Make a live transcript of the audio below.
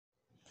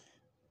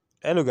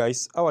Hello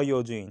guys, how are you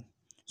all doing?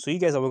 So you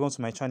guys are welcome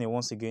to my channel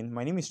once again.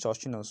 My name is Charles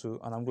Chinonso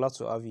and I'm glad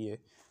to have you here.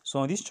 So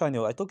on this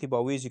channel, I talk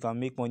about ways you can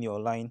make money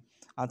online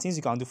and things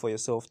you can do for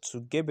yourself to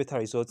get better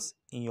results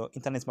in your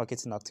internet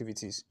marketing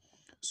activities.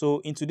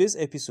 So in today's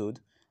episode,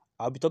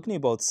 I'll be talking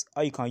about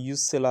how you can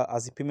use Seller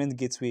as a payment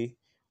gateway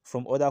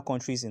from other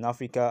countries in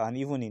Africa and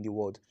even in the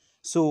world.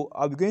 So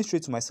I'll be going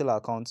straight to my Seller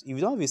account. If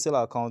you don't have a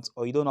Seller account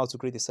or you don't know how to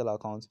create a Seller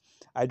account,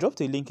 I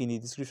dropped a link in the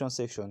description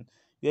section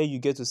where you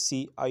get to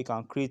see how you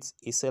can create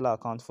a seller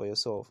account for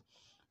yourself.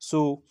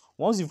 So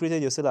once you've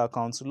created your seller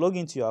account, log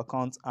into your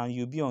account and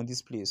you'll be on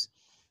this place.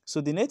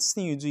 So the next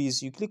thing you do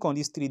is you click on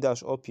this three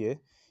dash up here.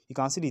 You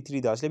can see the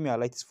three dash. Let me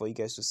highlight this for you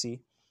guys to see.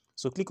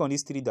 So click on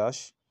this three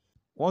dash.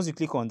 Once you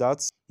click on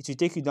that, it will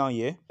take you down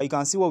here. You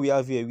can see what we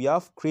have here. We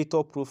have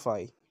creator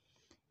profile.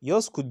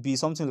 Yours could be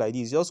something like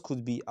this. Yours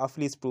could be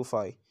affiliate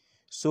profile.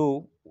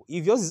 So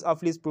if yours is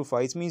affiliate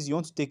profile, it means you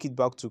want to take it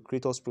back to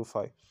creator's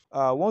profile.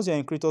 Once you're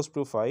in creator's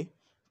profile,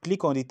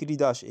 click on the three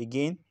dash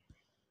again.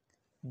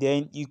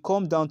 Then you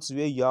come down to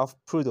where you have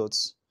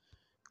products.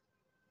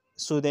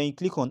 So then you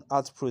click on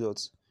add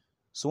products.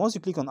 So once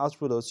you click on add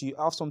products, you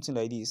have something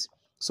like this.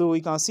 So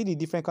you can see the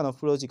different kind of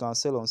products you can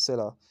sell on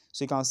Seller.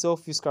 So you can sell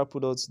physical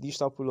products,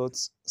 digital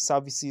products,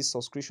 services,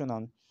 subscription,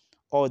 and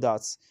all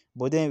that.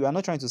 But then we are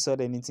not trying to sell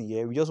anything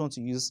here. We just want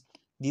to use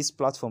this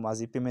platform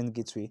as a payment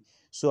gateway.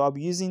 So I'll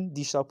be using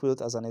digital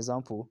product as an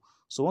example.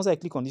 So once I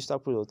click on digital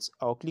products,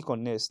 I'll click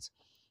on next.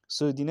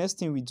 So the next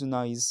thing we do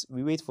now is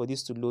we wait for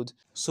this to load.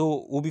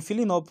 So we'll be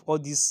filling up all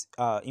this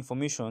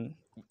information.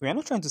 We are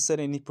not trying to sell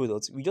any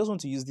products. We just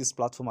want to use this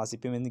platform as a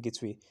payment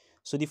gateway.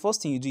 So the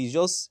first thing you do is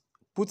just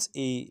put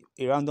a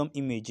random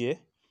image here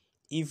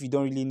if you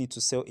don't really need to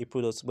sell a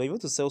product. But if you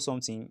want to sell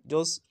something,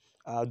 just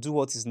do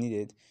what is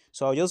needed.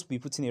 So I'll just be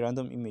putting a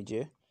random image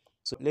here.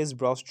 So let's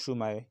browse through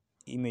my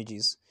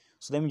images.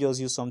 So let me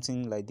just use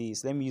something like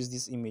this. Let me use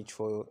this image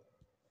for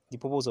the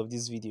purpose of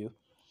this video.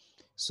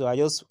 So I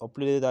just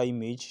uploaded that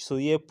image. So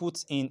here,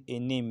 put in a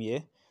name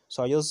here.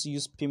 So I just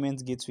use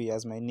payment gateway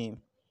as my name.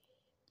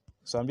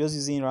 So I'm just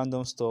using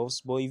random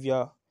stuffs. But if you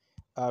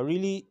are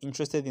really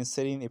interested in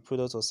selling a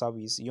product or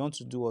service, you want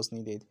to do what's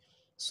needed.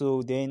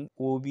 So then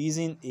we'll be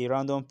using a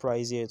random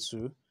price here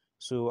too.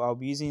 So I'll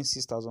be using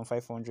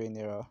 6,500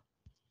 naira.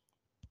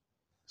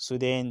 So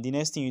then the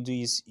next thing you do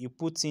is you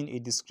put in a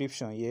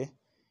description here.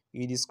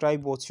 You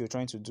describe what you're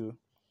trying to do.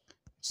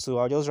 So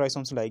I'll just write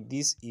something like,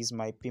 this is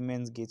my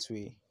payment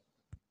gateway.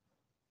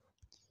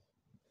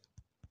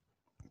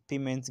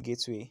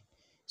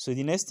 So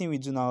the next thing we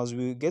do now is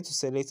we get to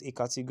select a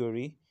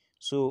category.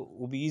 So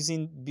we'll be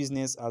using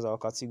business as our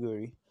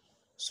category.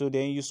 So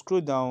then you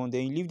scroll down,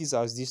 then you leave this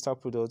as digital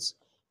products.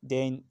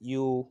 Then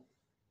you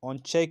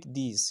uncheck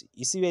this.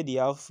 You see where they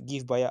have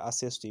give buyer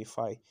access to a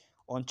file.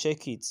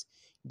 Uncheck it.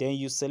 Then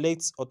you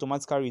select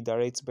automatically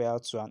redirect buyer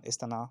to an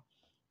external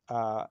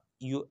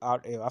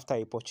URL after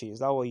a purchase.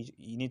 That's what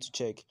you need to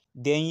check.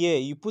 Then here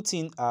you put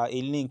in a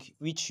link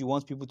which you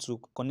want people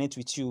to connect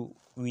with you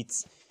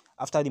with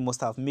after they must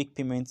have make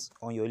payments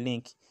on your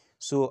link.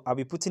 So I'll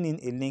be putting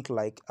in a link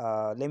like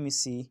let me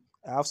see,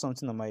 I have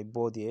something on my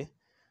board here.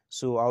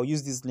 So I'll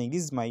use this link.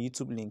 This is my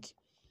YouTube link.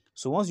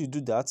 So once you do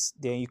that,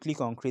 then you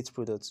click on create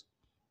product.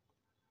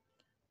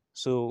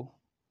 So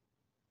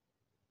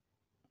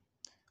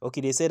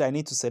okay, they said I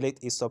need to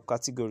select a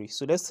subcategory.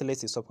 So let's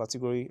select a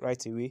subcategory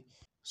right away.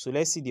 So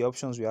let's see the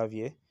options we have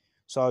here.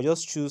 So I'll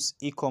just choose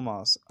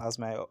e-commerce as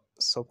my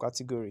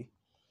subcategory.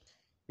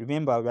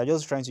 Remember, we are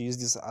just trying to use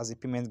this as a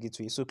payment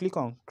gateway. So click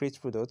on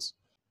create products.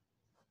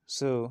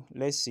 So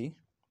let's see.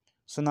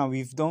 So now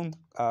we've done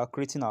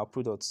creating our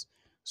products.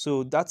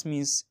 So that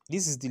means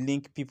this is the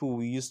link people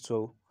will use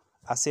to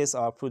access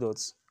our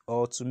products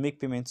or to make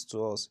payments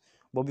to us.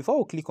 But before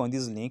we click on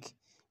this link,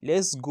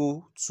 let's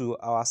go to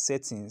our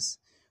settings.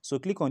 So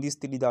click on this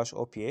three dash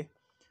up here.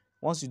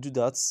 Once you do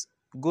that,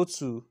 go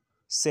to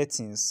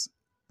settings.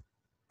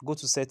 Go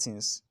to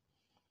settings.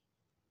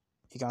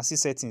 You can see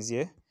settings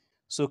here.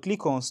 So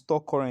click on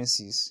stock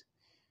currencies.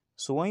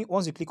 So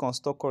once you click on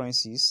stock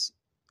currencies,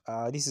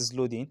 this is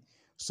loading.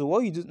 So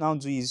what you do now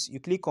do is you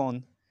click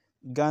on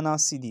Ghana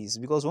cedis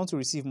because you want to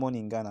receive money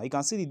in Ghana. You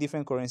can see the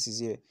different currencies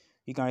here.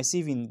 You can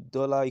receive in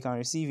dollar, you can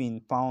receive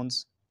in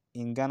pounds,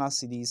 in Ghana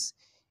cedis,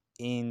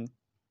 in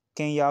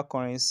Kenya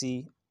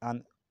currency,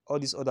 and all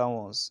these other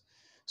ones.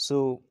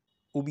 So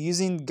we'll be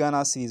using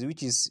Ghana cedis,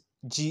 which is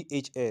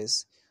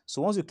GHS.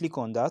 So once you click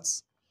on that,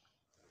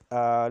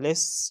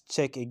 let's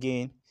check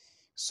again.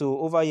 So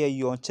over here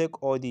you uncheck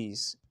all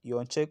these,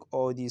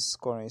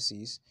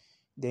 currencies,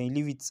 then you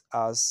leave it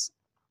as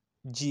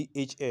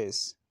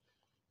GHS.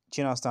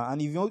 Do you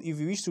understand? And if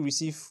you wish to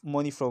receive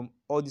money from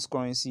all these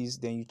currencies,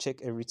 then you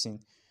check everything.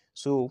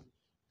 So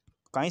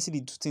can you see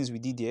the two things we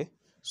did there?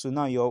 So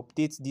now you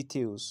update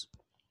details.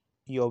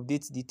 You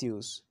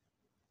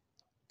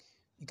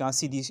can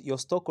see this, your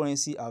stock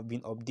currency have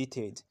been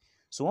updated.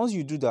 So once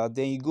you do that,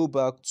 then you go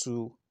back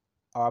to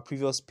our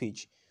previous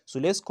page. So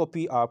let's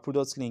copy our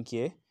product link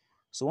here.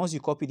 So once you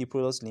copy the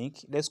product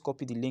link, let's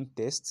copy the link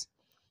text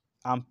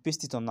and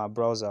paste it on our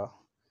browser.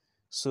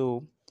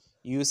 So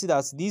you will see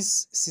that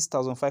this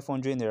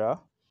 6,500 naira,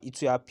 it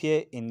will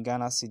appear in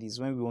Ghana cedis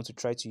when we want to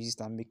try to use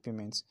it and make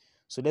payments.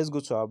 So let's go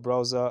to our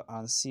browser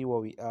and see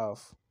what we have.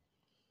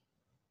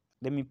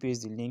 Let me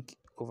paste the link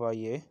over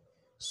here.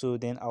 So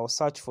then I'll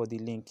search for the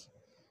link.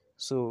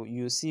 So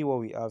you see what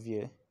we have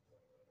here.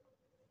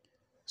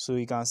 So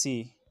you can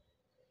see,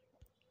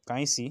 can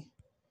you see?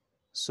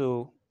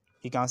 So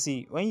you can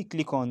see when you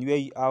click on where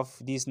you have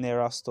this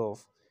naira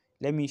stuff,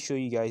 let me show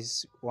you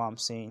guys what I'm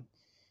saying.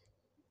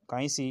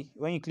 Can you see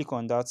when you click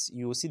on that,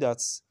 you will see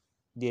that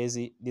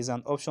there's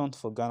an option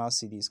for Ghana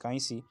cedis. Can you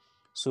see?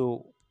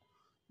 So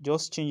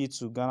just change it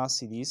to Ghana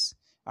cedis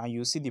and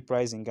you'll see the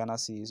price in Ghana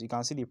cedis. You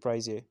can see the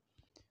price here.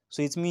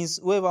 So it means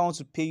whoever wants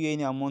to pay you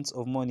any amount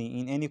of money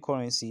in any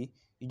currency,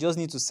 you just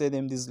need to send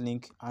them this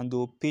link and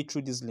they'll pay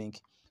through this link.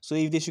 So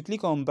if they should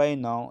click on buy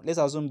now, let's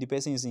assume the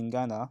person is in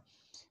Ghana.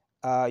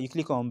 You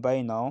click on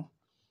buy now,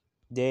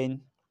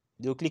 then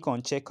they'll click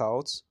on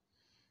checkout,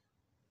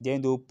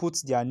 then they'll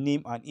put their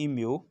name and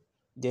email,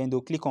 then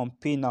they'll click on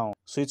pay now.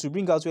 So it will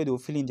bring out where they'll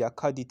fill in their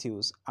card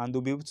details and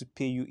they'll be able to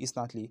pay you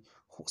instantly.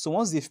 So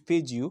once they've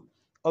paid you,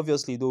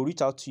 obviously they'll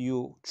reach out to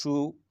you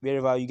through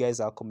wherever you guys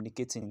are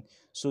communicating.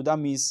 So that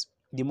means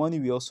the money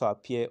will also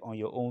appear on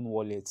your own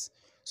wallet.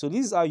 So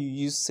this is how you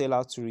use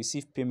Seller to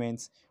receive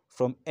payments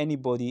from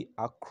anybody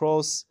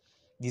across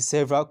the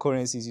several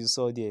currencies you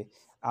saw there.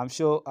 I'm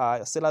sure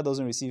Seller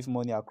doesn't receive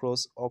money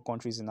across all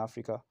countries in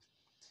Africa.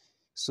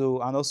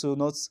 So, and also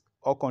not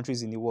all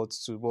countries in the world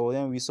too. But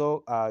then we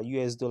saw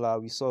US dollar,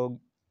 we saw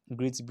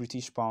Great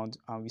British Pound,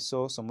 and we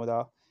saw some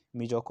other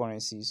major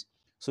currencies.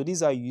 So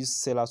these are used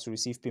sellers to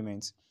receive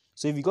payments.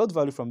 So if you got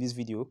value from this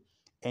video,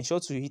 ensure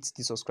to hit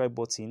the subscribe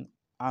button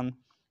and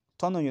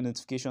turn on your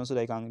notifications so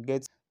that you can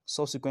get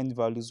subsequent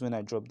values when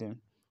I drop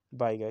them.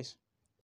 Bye guys.